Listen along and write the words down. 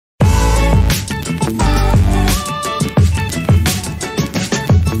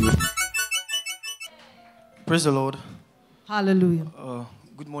Praise the Lord. Hallelujah.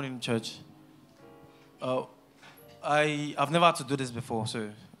 Good morning, church. I've never had to do this before, so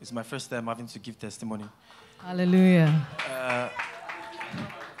it's my first time having to give testimony. Hallelujah.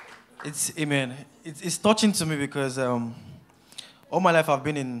 Amen. It's touching to me because all my life I've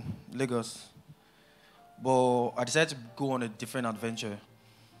been in Lagos, but I decided to go on a different adventure.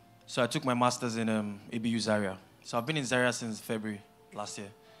 So I took my master's in ABU Zaria. So I've been in Zaria since February last year.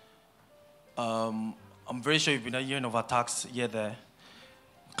 I'm very sure you've been hearing of attacks here, there,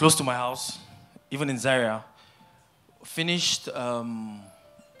 close to my house, even in Zaria. Finished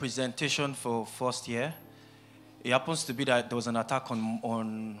presentation for first year. It happens to be that there was an attack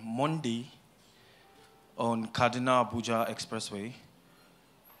on Monday on Cardinal Abuja Expressway.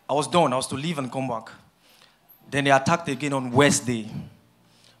 I was done. I was to leave and come back. Then they attacked again on Wednesday.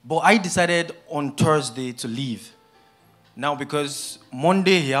 But I decided on Thursday to leave. Now, because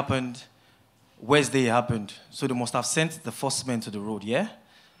Monday it happened, Wednesday it happened. So they must have sent the first men to the road, yeah?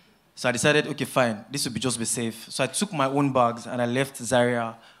 So I decided, okay, fine, this would just be safe. So I took my own bags and I left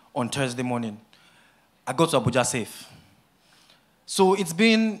Zaria on Thursday morning. I got to Abuja safe. So it's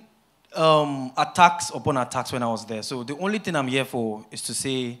been attacks upon attacks when I was there. So the only thing I'm here for is to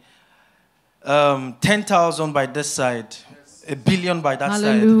say 10,000 by this side, 1 billion by that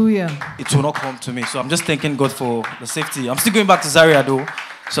Hallelujah. side. It will not come to me. So I'm just thanking God for the safety. I'm still going back to Zaria though,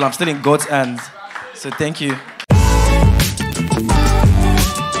 so I'm still in God's hands. So thank you.